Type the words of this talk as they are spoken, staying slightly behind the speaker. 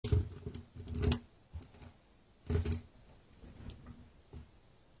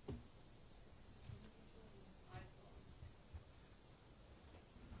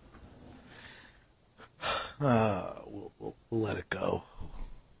We'll let it go.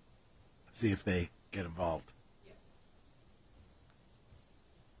 See if they get involved.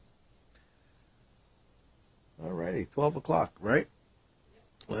 All righty, 12 o'clock, right?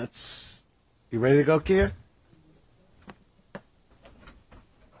 You ready to go, Kia?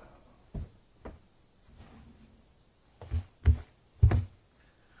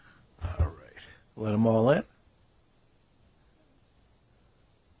 All right, let them all in.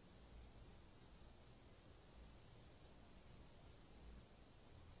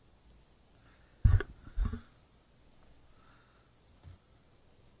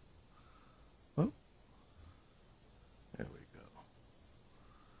 There we go.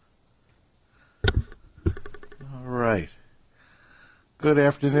 All right. Good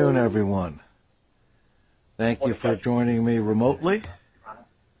afternoon, everyone. Thank you for joining me remotely.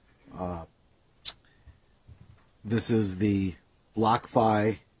 This is the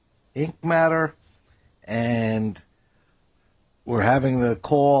BlockFi Inc. matter, and we're having the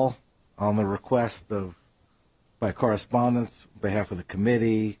call on the request by correspondence on behalf of the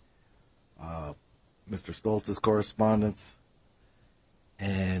committee, Mr. Stoltz's correspondence,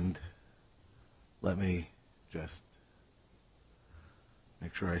 and let me just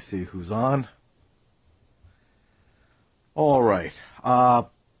make sure I see who's on. All right.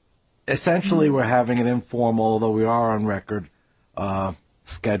 Essentially, we're having an informal, although we are on record,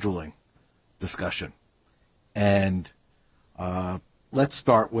 scheduling discussion. And let's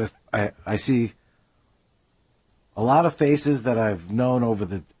start with, I see a lot of faces that I've known over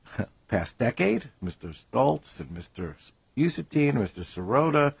the past decade, Mr. Stoltz and Mr. Usatine, Mr.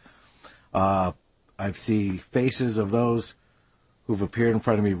 Sirota. I see faces of those who've appeared in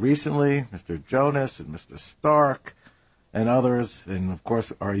front of me recently, Mr. Jonas and Mr. Stark and others, and of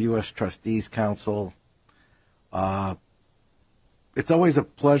course our U.S. Trustees Council. It's always a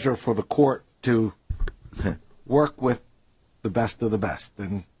pleasure for the court to work with the best of the best,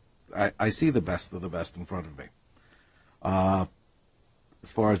 and I see the best of the best in front of me.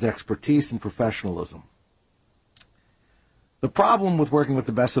 As far as expertise and professionalism. The problem with working with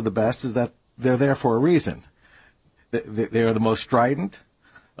the best of the best is that they're there for a reason. They are the most strident,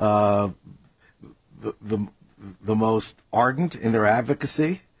 the most ardent in their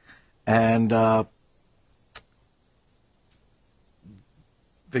advocacy, and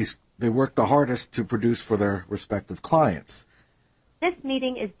they work the hardest to produce for their respective clients. This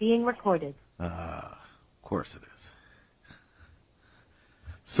meeting is being recorded. Of course it is.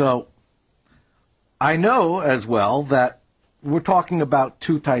 So, I know as well that we're talking about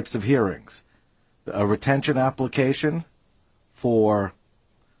two types of hearings. A retention application for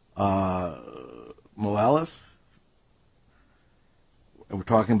Moelis, and we're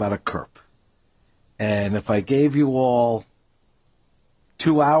talking about a CURP. And if I gave you all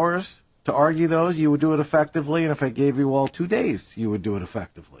 2 hours to argue those, you would do it effectively, and if I gave you all 2 days, you would do it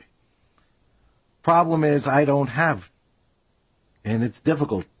effectively. Problem is, I don't have, and it's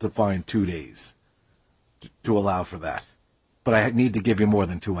difficult to find 2 days to allow for that. But I need to give you more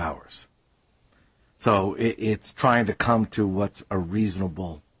than 2 hours. So it's trying to come to what's a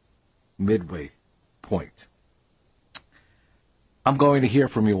reasonable midway point. I'm going to hear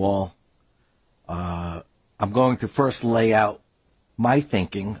from you all. I'm going to first lay out my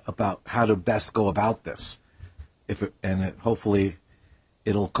thinking about how to best go about this. Hopefully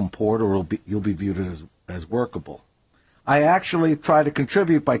it'll comport, or you'll be viewed as workable. I actually try to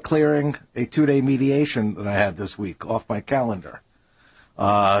contribute by clearing a 2-day mediation that I had this week off my calendar,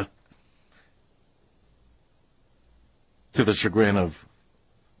 to the chagrin of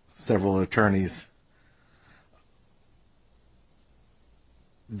several attorneys.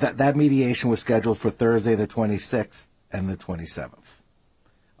 That mediation was scheduled for Thursday the 26th and the 27th.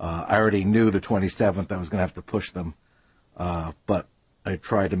 I already knew the 27th I was going to have to push them, but I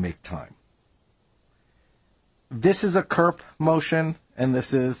tried to make time. This is a CURP motion, and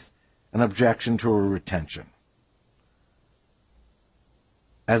this is an objection to a retention.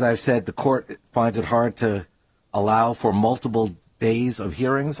 As I've said, the court finds it hard to allow for multiple days of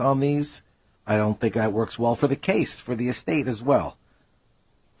hearings on these. I don't think that works well for the case, for the estate as well,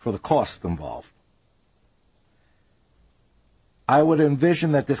 for the costs involved. I would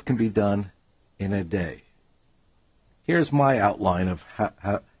envision that this can be done in a day. Here's my outline of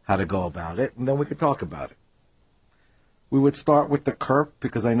how to go about it, and then we could talk about it. We would start with the CURP,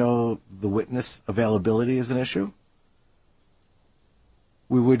 because I know the witness availability is an issue.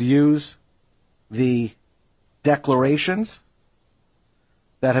 We would use the declarations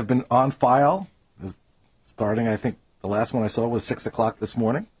that have been on file, starting, I think, the last one I saw was 6 o'clock this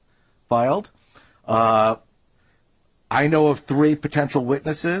morning, filed. I know of 3 potential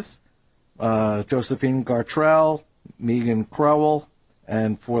witnesses. Josephine Gartrell, Megan Crowell,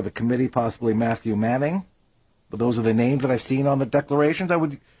 and for the committee, possibly Matthew Manning. But those are the names that I've seen on the declarations.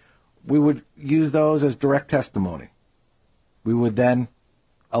 We would use those as direct testimony. We would then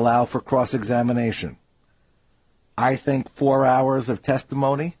allow for cross-examination. I think 4 hours of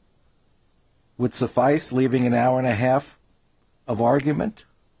testimony would suffice, leaving an hour and a half of argument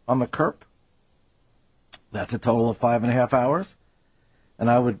on the CURP. That's a total of 5.5 hours. And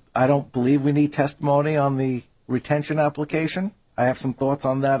I don't believe we need testimony on the retention application. I have some thoughts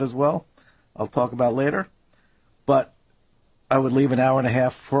on that as well. I'll talk about later. But I would leave an hour and a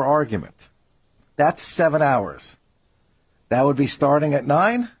half for argument. That's 7 hours. That would be starting at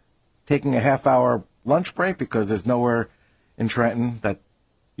 9, taking a half-hour lunch break because there's nowhere in Trenton that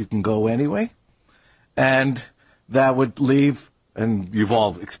you can go anyway. And that would leave, and you've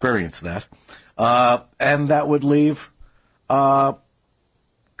all experienced that, and that would leave going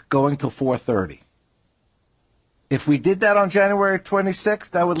till 4:30. If we did that on January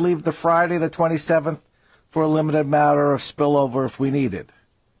 26th, that would leave the Friday the 27th for a limited matter of spillover if we needed.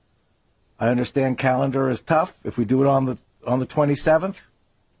 I understand calendar is tough. If we do it on the 27th,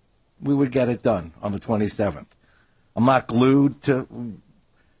 we would get it done on the 27th. I'm not glued to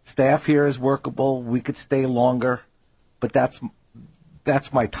staff here is workable. We could stay longer, but that's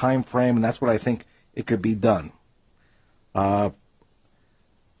my time frame, and that's what I think it could be done.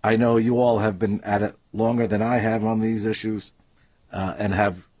 I know you all have been at it longer than I have on these issues and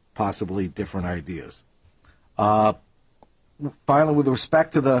have possibly different ideas. Finally, with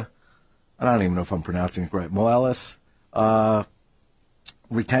respect to I don't even know if I'm pronouncing it right, Moelis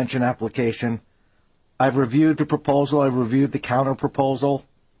retention application, I've reviewed the proposal. I've reviewed the counter proposal.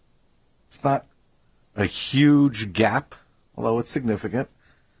 It's not a huge gap, although it's significant.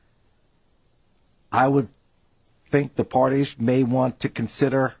 I would think the parties may want to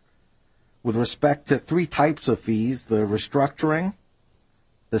consider, with respect to 3 types of fees, the restructuring,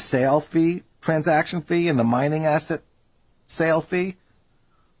 the sale fee, transaction fee, and the mining asset sale fee,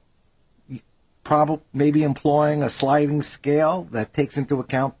 probably maybe employing a sliding scale that takes into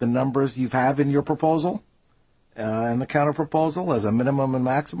account the numbers you have in your proposal and the counter proposal as a minimum and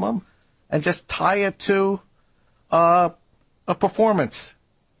maximum, and just tie it to a performance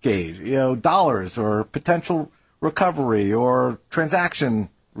gauge, dollars or potential recovery or transaction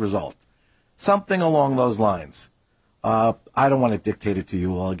result, something along those lines. I don't want to dictate it to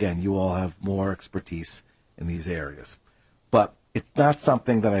you all. Again, you all have more expertise in these areas. But it's not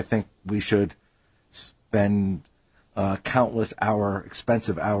something that I think we should spend countless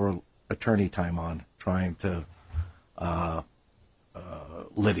expensive hour attorney time on trying to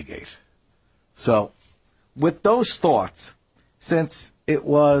litigate. So with those thoughts, since it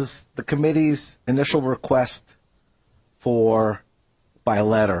was the committee's initial request by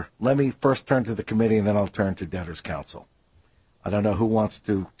letter, let me first turn to the committee and then I'll turn to debtors' counsel. I don't know who wants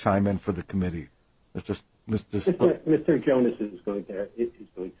to chime in for the committee. Mr. Jonas is going to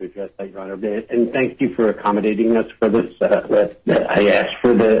address that, Your Honor. And thank you for accommodating us for this. I asked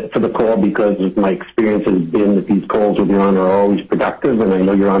for the call because my experience has been that these calls with Your Honor are always productive, and I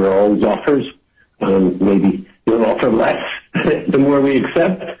know Your Honor always offers. Maybe you'll offer less the more we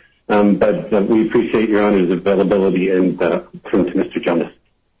accept, but we appreciate Your Honor's availability and turn to Mr. Jonas.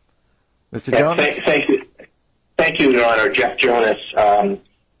 Mr. Jonas? Thank you, Your Honor. Jeff Jonas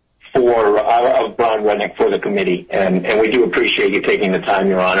of Brown Redneck for the committee, and we do appreciate you taking the time,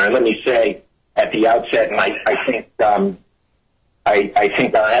 Your Honor. And let me say at the outset, and I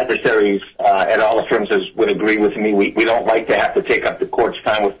think our adversaries at all the firms would agree with me. We don't like to have to take up the court's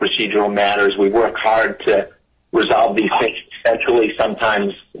time with procedural matters. We work hard to resolve these things centrally.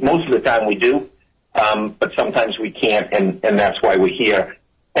 Sometimes, most of the time we do, but sometimes we can't, and that's why we're here.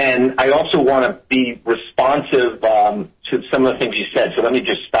 And I also want to be responsive to some of the things you said. So let me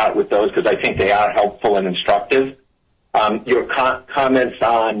just start with those because I think they are helpful and instructive. Your comments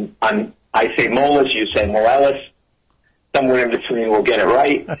on I say Moelis, you say Moelis. Somewhere in between, we'll get it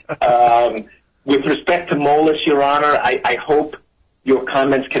right. With respect to Moelis, Your Honor, I hope your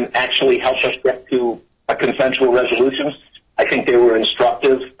comments can actually help us get to a consensual resolution. I think they were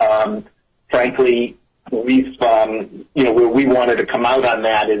instructive. Frankly, we've, where we wanted to come out on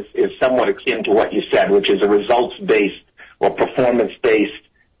that is somewhat akin to what you said, which is a results-based or performance-based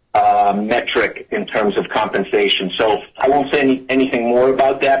metric in terms of compensation. So I won't say anything more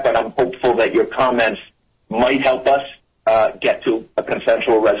about that, but I'm hopeful that your comments might help us get to a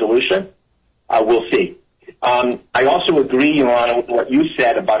consensual resolution. We'll see. I also agree, Your Honor, with what you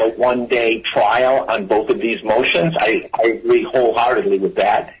said about a one-day trial on both of these motions. I agree wholeheartedly with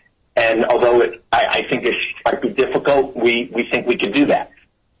that. And although I think it might be difficult, we think we can do that.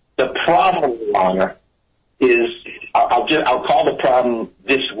 The problem, Your Honor, is I'll call the problem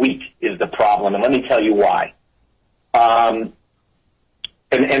this week is the problem, and let me tell you why. And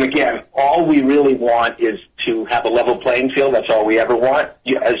again, all we really want is to have a level playing field. That's all we ever want.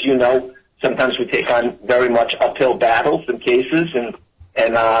 As you know, sometimes we take on very much uphill battles in cases, and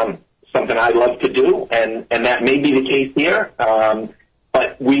something I love to do, and that may be the case here.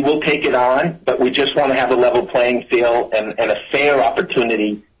 But we will take it on, but we just want to have a level playing field and a fair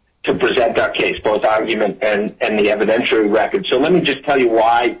opportunity to present our case, both argument and the evidentiary record. So let me just tell you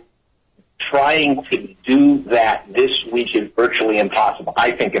why trying to do that this week is virtually impossible.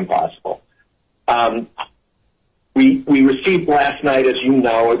 I think impossible. We received last night, as you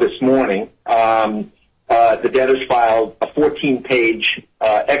know, or this morning, the debtors filed a 14-page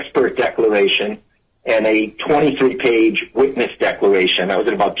expert declaration and a 23-page witness declaration. That was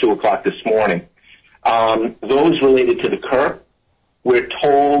at about 2 o'clock this morning. Those related to the CURP. We're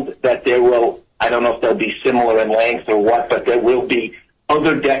told that there will, I don't know if they'll be similar in length or what, but there will be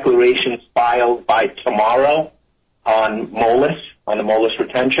other declarations filed by tomorrow on MOLIS, on the MOLIS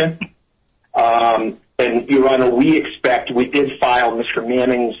retention. And, Your Honor, we did file Mr.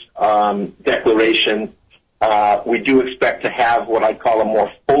 Manning's declaration. We do expect to have what I call a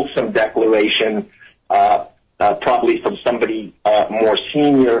more fulsome declaration, probably from somebody more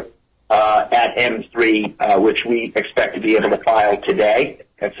senior at M3, which we expect to be able to file today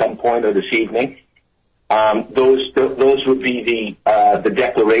at some point or this evening. Those would be the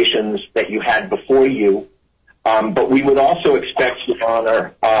declarations that you had before you. But we would also expect, Your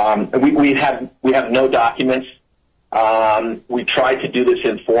Honor, we have no documents. We tried to do this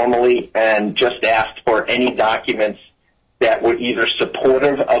informally and just asked for any documents that were either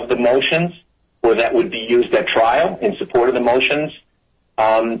supportive of the motions or that would be used at trial in support of the motions.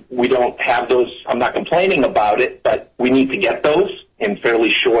 We don't have those. I'm not complaining about it, but we need to get those in fairly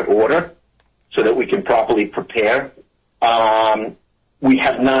short order so that we can properly prepare. We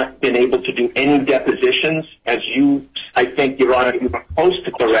have not been able to do any depositions, as you, I think, Your Honor, you were close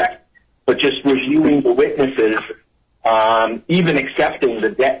to correct, but just reviewing the witnesses, even accepting the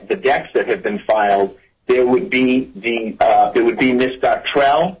decks that have been filed, there would be Ms.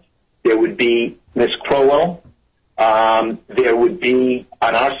 Gartrell, there would be Ms. Crowell, there would be,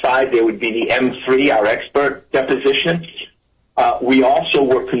 on our side, there would be the M3, our expert deposition. We also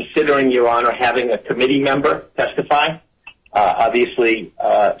were considering, Your Honor, having a committee member testify. Obviously,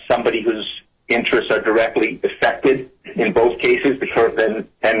 somebody whose interests are directly affected in both cases, the CURP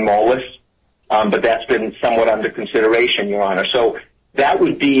and MOLIS, but that's been somewhat under consideration, Your Honor. So that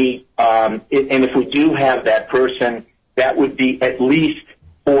would be, and if we do have that person, that would be at least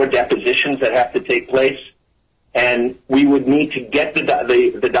 4 depositions that have to take place, and we would need to get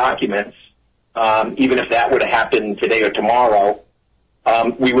the documents, even if that were to happen today or tomorrow.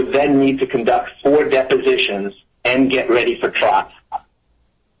 We would then need to conduct 4 depositions and get ready for trial.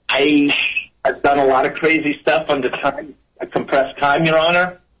 I've done a lot of crazy stuff under compressed time, Your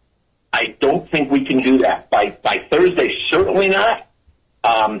Honor. I don't think we can do that. By Thursday, certainly not.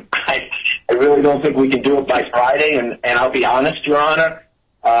 I really don't think we can do it by Friday, and I'll be honest, Your Honor,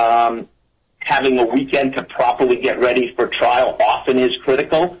 having a weekend to properly get ready for trial often is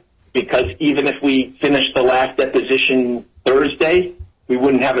critical, because even if we finish the last deposition Thursday, we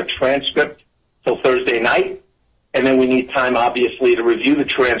wouldn't have a transcript till Thursday night. And then we need time, obviously, to review the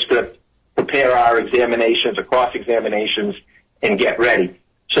transcript, prepare our examinations or cross-examinations, and get ready.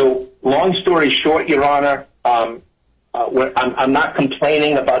 So, long story short, Your Honor, I'm not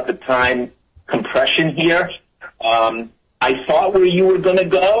complaining about the time compression here. I thought where you were going to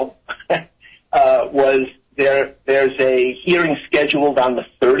go was there's a hearing scheduled on the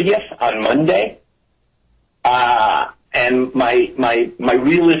 30th, on Monday. And my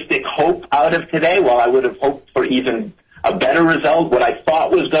realistic hope out of today, while I would have hoped for even a better result, what I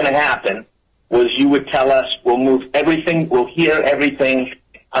thought was going to happen was you would tell us we'll move everything, we'll hear everything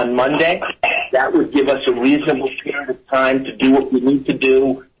on Monday. That would give us a reasonable period of time to do what we need to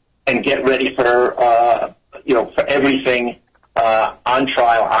do and get ready for for everything on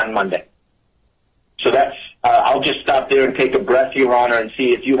trial on Monday. So that's I'll just stop there and take a breath, Your Honor, and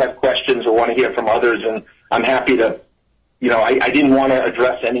see if you have questions or want to hear from others, and I'm happy to. I didn't want to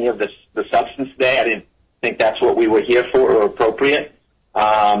address any of the substance today. I didn't think that's what we were here for or appropriate.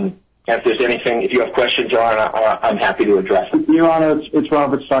 If there's anything, if you have questions, Your Honor, I'm happy to address them. Your Honor, it's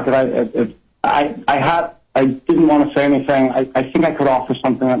Robert Stuckett. I didn't want to say anything. I think I could offer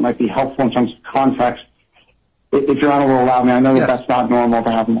something that might be helpful in terms of context. If Your Honor will allow me, I know that that's not normal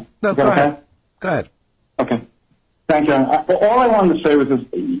to have. No, go ahead. Go ahead. Okay. Thank you. All I wanted to say was this.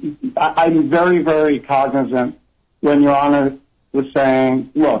 I'm very, very cognizant when Your Honor was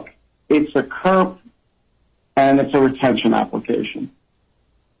saying, look, it's a CURP and it's a retention application.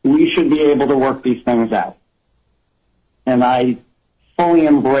 We should be able to work these things out. And I fully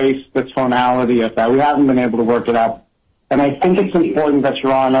embrace the tonality of that. We haven't been able to work it out. And I think it's important that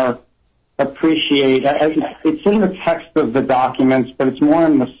Your Honor appreciate, it's in the text of the documents, but it's more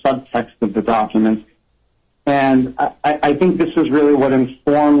in the subtext of the documents. And I think this is really what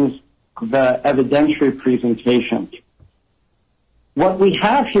informs the evidentiary presentation. What we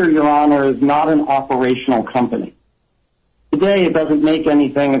have here, Your Honor, is not an operational company. Today, it doesn't make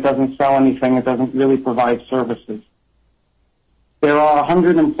anything, it doesn't sell anything, it doesn't really provide services. There are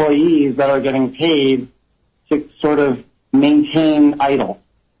 100 employees that are getting paid to sort of maintain idle.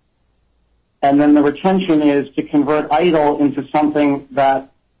 And then the retention is to convert idle into something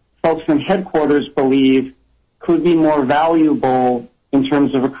that folks in headquarters believe could be more valuable in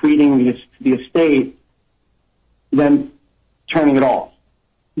terms of accreting the estate than turning it off.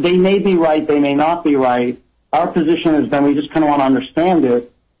 They may be right, they may not be right. Our position has been we just kind of want to understand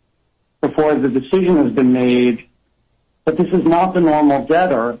it before the decision has been made. But this is not the normal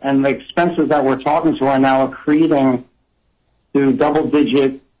debtor, and the expenses that we're talking to are now accreting to double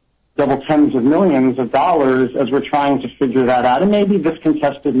tens of millions of dollars as we're trying to figure that out. And maybe this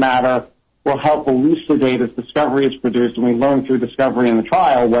contested matter will help elucidate as discovery is produced, and we learn through discovery in the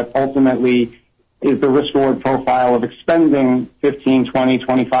trial what ultimately is the risk-reward profile of expending 15, 20,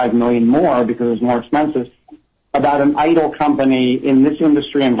 25 million more because there's more expenses about an idle company in this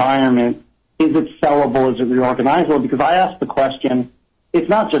industry environment. Is it sellable? Is it reorganizable? Because I asked the question, it's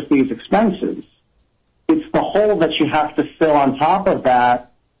not just these expenses. It's the hole that you have to fill on top of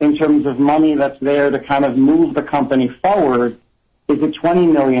that in terms of money that's there to kind of move the company forward. Is it 20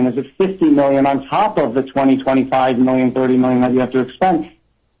 million? Is it 50 million on top of the 20, 25 million, 30 million that you have to expend?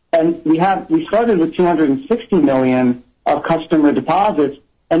 And we started with 260 million of customer deposits,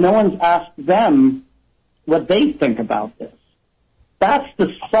 and no one's asked them what they think about this. That's the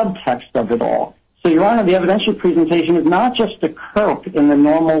subtext of it all. So, Your Honor, the evidentiary presentation is not just a CURP in the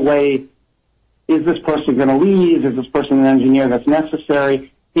normal way, is this person going to leave? Is this person an engineer that's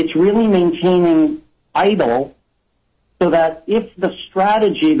necessary? It's really maintaining idle so that if the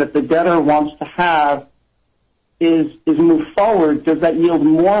strategy that the debtor wants to have is moved forward, does that yield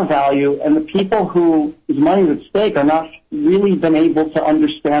more value? And the people whose money is at stake are not really been able to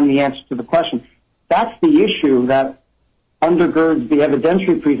understand the answer to the question. That's the issue that undergirds the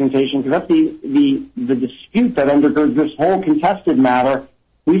evidentiary presentation, because that's the dispute that undergirds this whole contested matter.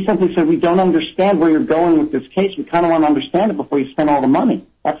 We simply said we don't understand where you're going with this case. We kind of want to understand it before you spend all the money.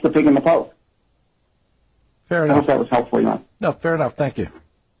 That's the pig in the poke. Fair enough. I hope that was helpful, Jan. No, fair enough. Thank you.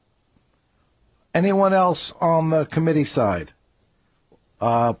 Anyone else on the committee side?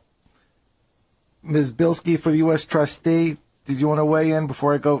 Ms. Bilski for the U.S. trustee, did you want to weigh in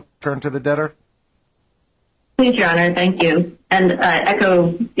before I turn to the debtor? Please, Your Honor. Thank you. And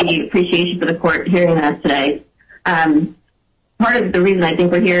echo the appreciation for the court hearing us today. Part of the reason I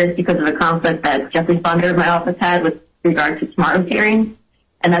think we're here is because of the conflict that Jeffrey Fonder of my office had with regard to tomorrow's hearing,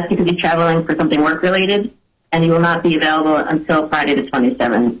 and that's because he's traveling for something work-related, and he will not be available until Friday the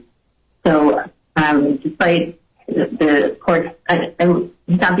 27th. So despite the court, and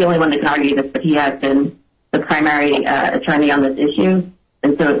he's not the only one that can argue this, but he has been the primary attorney on this issue,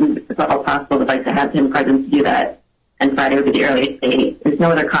 and so it's all possible to like to have him present to do that, and Friday would be the earliest date. There's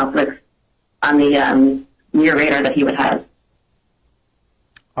no other conflicts on the near radar that he would have.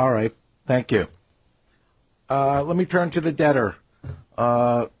 All right. Thank you. Let me turn to the debtor.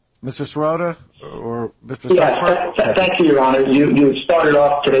 Mr. Sirota or Mr. Sussberg? Yes, thank you, Your Honor. You started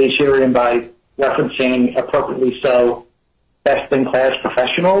off today's hearing by referencing, appropriately so, best-in-class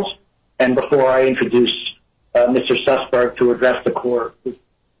professionals. And before I introduce Mr. Sussberg to address the court, who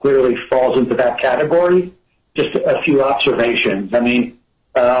clearly falls into that category, just a few observations. I mean,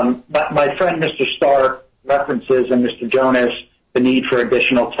 my friend Mr. Stark references, and Mr. Jonas, the need for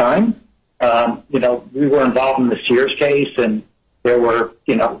additional time. We were involved in the Sears case, and there were,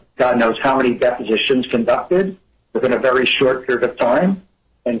 God knows how many depositions conducted within a very short period of time.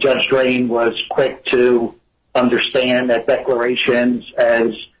 And Judge Drain was quick to understand that declarations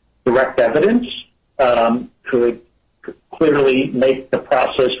as direct evidence could clearly make the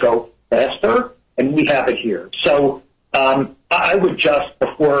process go faster, and we have it here. So I would just,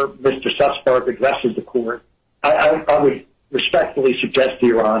 before Mr. Sussberg addresses the court, I would respectfully suggest to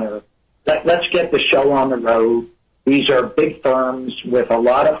Your Honor that let's get the show on the road. These are big firms with a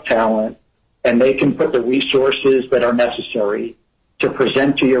lot of talent, and they can put the resources that are necessary to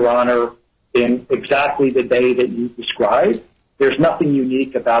present to Your Honor in exactly the day that you described. There's nothing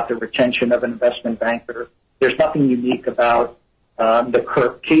unique about the retention of an investment banker. There's nothing unique about the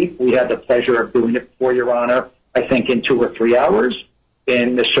Kirk keep. We had the pleasure of doing it for Your Honor, I think in 2 or 3 hours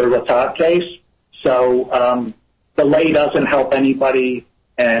in the Sir Latab case. So delay doesn't help anybody,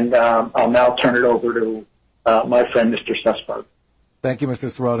 and I'll now turn it over to my friend, Mr. Sussberg. Thank you, Mr.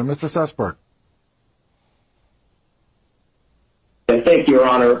 Sirota. Mr. Sussberg. Thank you, Your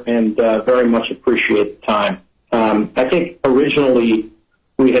Honor, and very much appreciate the time. I think originally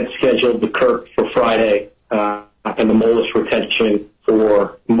we had scheduled the Kirk for Friday and the Moelis retention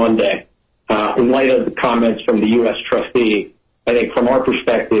for Monday. In light of the comments from the U.S. trustee, I think from our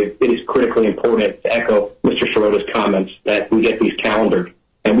perspective, it is critically important to echo Mr. Sirota's comments that we get these calendared,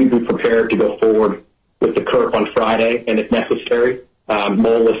 and we'd be prepared to go forward with the Kirk on Friday, and if necessary,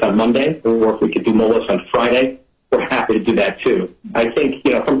 Moelis on Monday, or if we could do Moelis on Friday, we're happy to do that too. I think,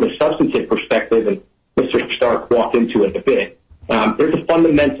 from the substantive perspective, and Mr. Stark walked into it a bit, there's a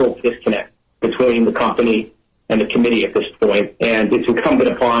fundamental disconnect between the company and the committee at this point, and it's incumbent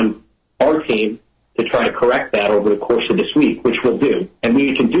upon our team to try to correct that over the course of this week, which we'll do. And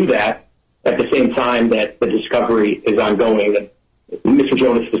we can do that at the same time that the discovery is ongoing. And Mr.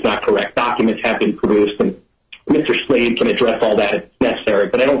 Jonas is not correct. Documents have been produced, and Mr. Slade can address all that if necessary,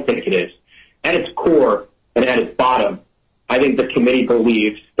 but I don't think it is. At its core and at its bottom, I think the committee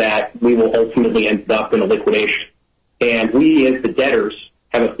believes that we will ultimately end up in a liquidation. And we, as the debtors,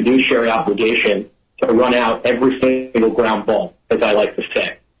 have a fiduciary obligation to run out every single ground ball, as I like to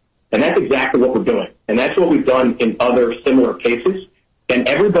say. And that's exactly what we're doing. And that's what we've done in other similar cases. And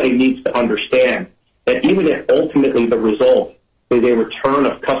everybody needs to understand that even if ultimately the result is a return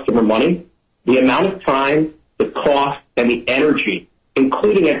of customer money, the amount of time, the cost, and the energy,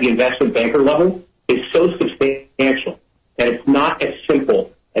 including at the investment banker level, is so substantial. And it's not as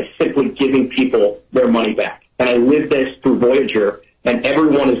simple as simply giving people their money back. And I lived this through Voyager, and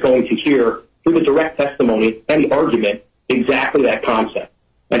everyone is going to hear through the direct testimony and the argument exactly that concept.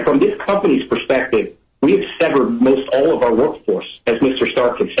 And from this company's perspective, we have severed most all of our workforce, as Mr.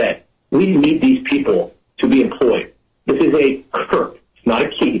 Stark had said. We need these people to be employed. This is a Kirk, it's not a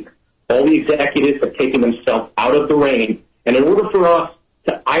keep. All the executives have taken themselves out of the reign, and in order for us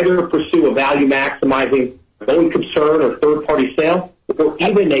to either pursue a value-maximizing going concern or third-party sale, or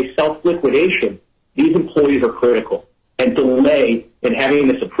even a self-liquidation, these employees are critical. And delay in having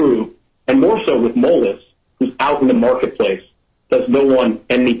this approved, and more so with Moelis, who's out in the marketplace, does no one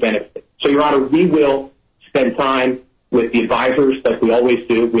any benefit. So, Your Honor, we will spend time with the advisors like we always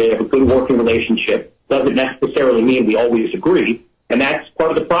do. We have a good working relationship. Doesn't necessarily mean we always agree, and that's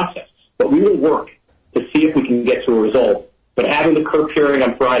part of the process. But we will work to see if we can get to a result. But having the Kirk hearing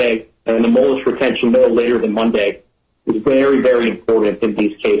on Friday and the Moelis retention no later than Monday is very, very important in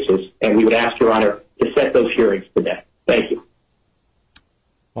these cases, and we would ask, Your Honor, to set those hearings today. Thank you.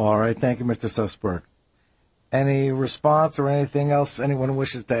 All right. Thank you, Mr. Sussberg. Any response or anything else anyone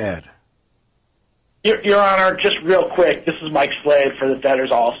wishes to add? Your Honor, just real quick, this is Mike Slade for the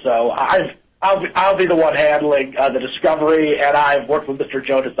debtors also. I'll be the one handling the discovery, and I've worked with Mr.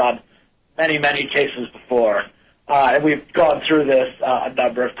 Jonas on many, many cases before, and we've gone through this a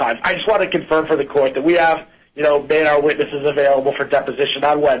number of times. I just want to confirm for the court that we have, made our witnesses available for deposition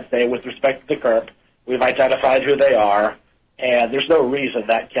on Wednesday with respect to the CURP. We've identified who they are, and there's no reason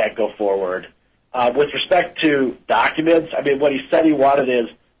that can't go forward. With respect to documents, what he said he wanted is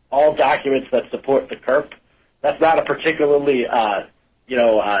all documents that support the CURP. That's not a particularly,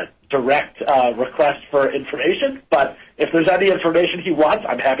 direct request for information, but if there's any information he wants,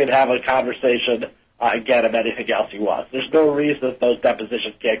 I'm happy to have a conversation and get him anything else he wants. There's no reason that those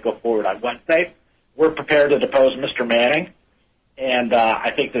depositions can't go forward on Wednesday. We're prepared to depose Mr. Manning, and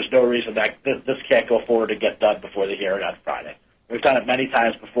I think there's no reason that this can't go forward and get done before the hearing on Friday. We've done it many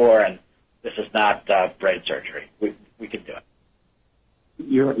times before, and this is not brain surgery. We can do it.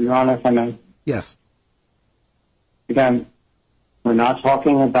 Your Honor, if I may. Yes. Again, we're not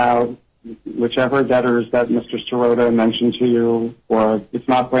talking about whichever debtors that Mr. Sirota mentioned to you, or it's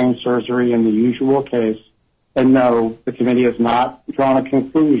not brain surgery in the usual case. And no, the committee has not drawn a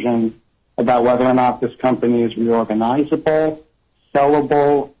conclusion about whether or not this company is reorganizable,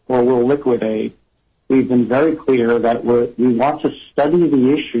 sellable, or will liquidate. We've been very clear that we want to study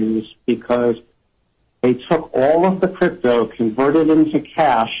the issues because they took all of the crypto, converted into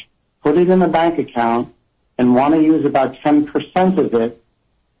cash, put it in a bank account, and want to use about 10% of it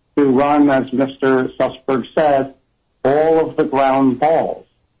to run, as Mr. Sussberg said, all of the ground balls.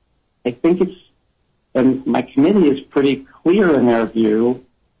 I think and my committee is pretty clear in their view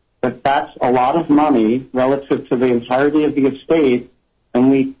that that's a lot of money relative to the entirety of the estate,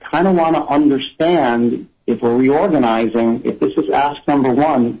 and we kind of want to understand, if we're reorganizing, if this is ask number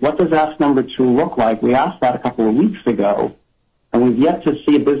one, what does ask number two look like? We asked that a couple of weeks ago, and and we've yet to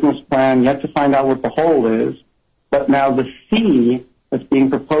see a business plan, yet to find out what the whole is. But now the fee that's being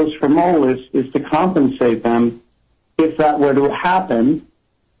proposed for Moelis is to compensate them if that were to happen.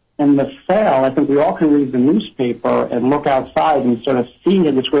 And the sale, I think we all can read the newspaper and look outside and sort of see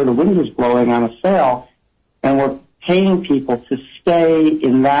which way the wind is blowing on a sale, and we're paying people to stay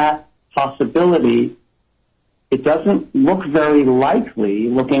in that possibility. It doesn't look very likely,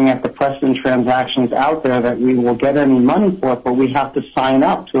 looking at the precedent transactions out there, that we will get any money for it, but we have to sign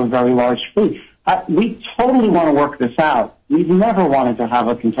up to a very large fee. We totally want to work this out. We've never wanted to have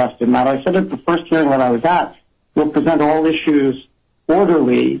a contested matter. I said at the first hearing that I was at, we'll present all issues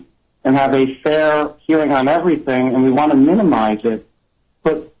orderly and have a fair hearing on everything, and we want to minimize it.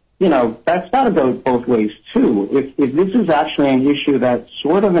 But, that's got to go both ways, too. If this is actually an issue that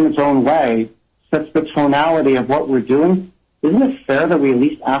sort of in its own way sets the tonality of what we're doing, isn't it fair that we at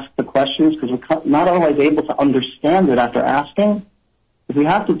least ask the questions, because we're not always able to understand it after asking? If we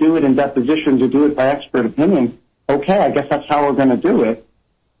have to do it in depositions or do it by expert opinion, okay, I guess that's how we're going to do it.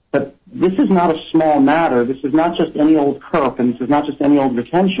 But this is not a small matter. This is not just any old CURP, and this is not just any old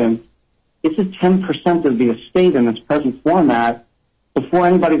retention. This is 10% of the estate in its present format before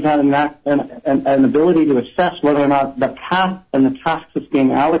anybody's had an ability to assess whether or not the path and the tasks that's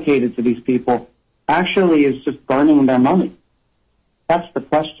being allocated to these people actually is just burning their money. That's the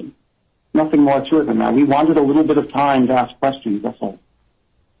question. Nothing more to it than that. We wanted a little bit of time to ask questions, that's all.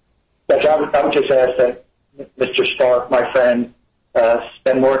 Judge, I would just ask that Mr. Stark, my friend,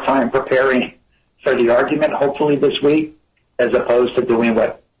 spend more time preparing for the argument, hopefully this week, as opposed to doing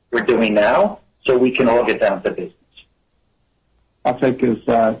what we're doing now, so we can all get down to business. I'll take his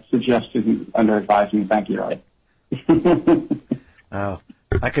suggestion under advisement. Thank you, Roy.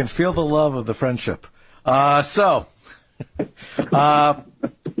 I can feel the love of the friendship.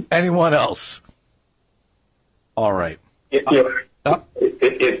 Anyone else? All right. It's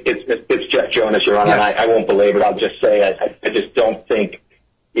Jeff Jonas, Your Honor. Yes. I won't belabor it. I'll just say I just don't think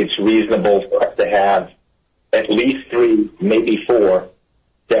it's reasonable for us to have at least 3, maybe 4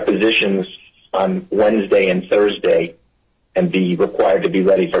 depositions on Wednesday and Thursday and be required to be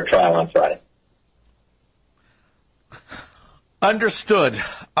ready for trial on Friday. Understood.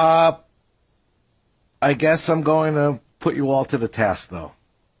 I guess I'm going to put you all to the task, though.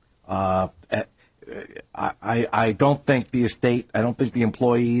 I don't think the estate, I don't think the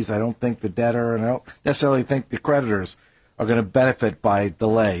employees, I don't think the debtor, and I don't necessarily think the creditors are going to benefit by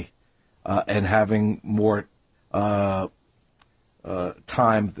delay and having more time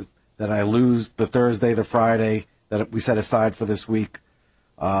that I lose the Thursday, the Friday that we set aside for this week,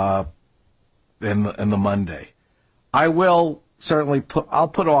 and the Monday. I will certainly I'll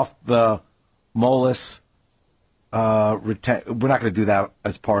put off the Moelis we're not going to do that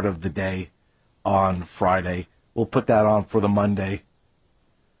as part of the day on Friday. We'll put that on for the Monday.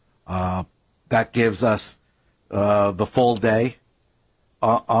 That gives us the full day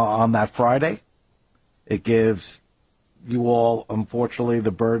on that Friday. It gives you all, unfortunately,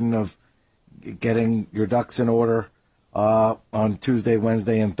 the burden of getting your ducks in order on Tuesday,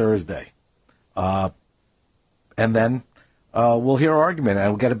 Wednesday, and Thursday. And then we'll hear our argument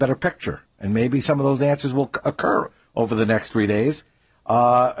and we'll get a better picture. And maybe some of those answers will occur over the next 3 days.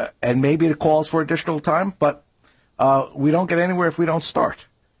 And maybe it calls for additional time, but we don't get anywhere if we don't start.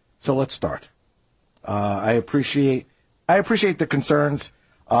 So let's start. I appreciate the concerns.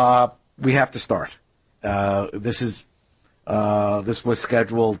 We have to start. This was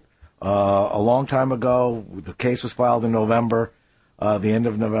scheduled a long time ago. The case was filed in November, the end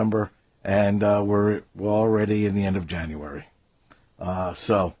of November, and we're already in the end of January.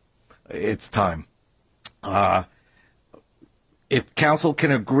 So it's time. If counsel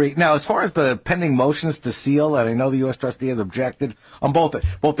can agree. Now, as far as the pending motions to seal, and I know the U.S. trustee has objected on both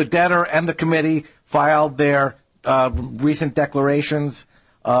the debtor and the committee filed their recent declarations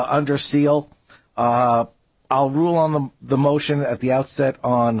under seal. I'll rule on the motion at the outset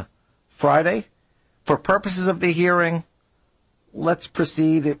on Friday. For purposes of the hearing, let's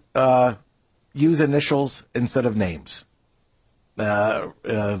proceed. Use initials instead of names. And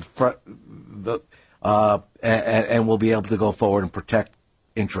we'll be able to go forward and protect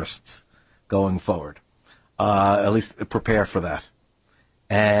interests going forward. At least prepare for that.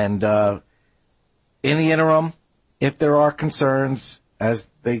 And in the interim, if there are concerns, as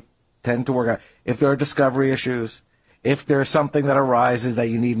they tend to work out, if there are discovery issues, if there's something that arises that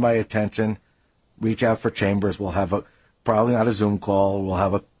you need my attention, reach out for Chambers. We'll have probably not a Zoom call. We'll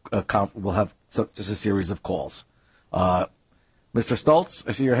have just a series of calls. Mr. Stoltz,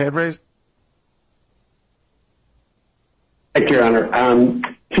 I see your hand raised. Thank you, Your Honor.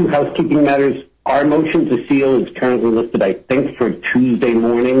 2 housekeeping matters. Our motion to seal is currently listed, I think, for Tuesday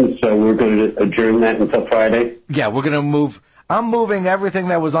morning, so we're going to adjourn that until Friday. Yeah, we're going to move. I'm moving everything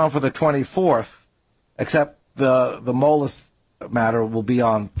that was on for the 24th, except the Moelis matter will be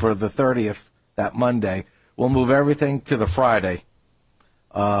on for the 30th, that Monday. We'll move everything to the Friday,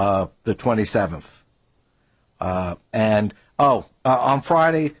 the 27th. On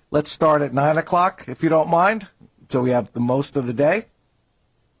Friday, let's start at 9 o'clock, if you don't mind, so we have the most of the day.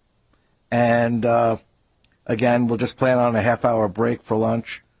 And, again, we'll just plan on a half-hour break for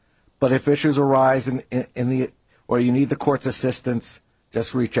lunch. But if issues arise or you need the court's assistance,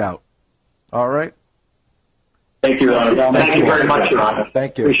 just reach out. All right? Thank you, Your Honor. Thank you very much, Your Honor.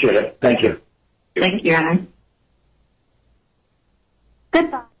 Thank you. Appreciate it. Thank you. Thank you, Your Honor.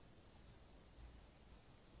 Goodbye.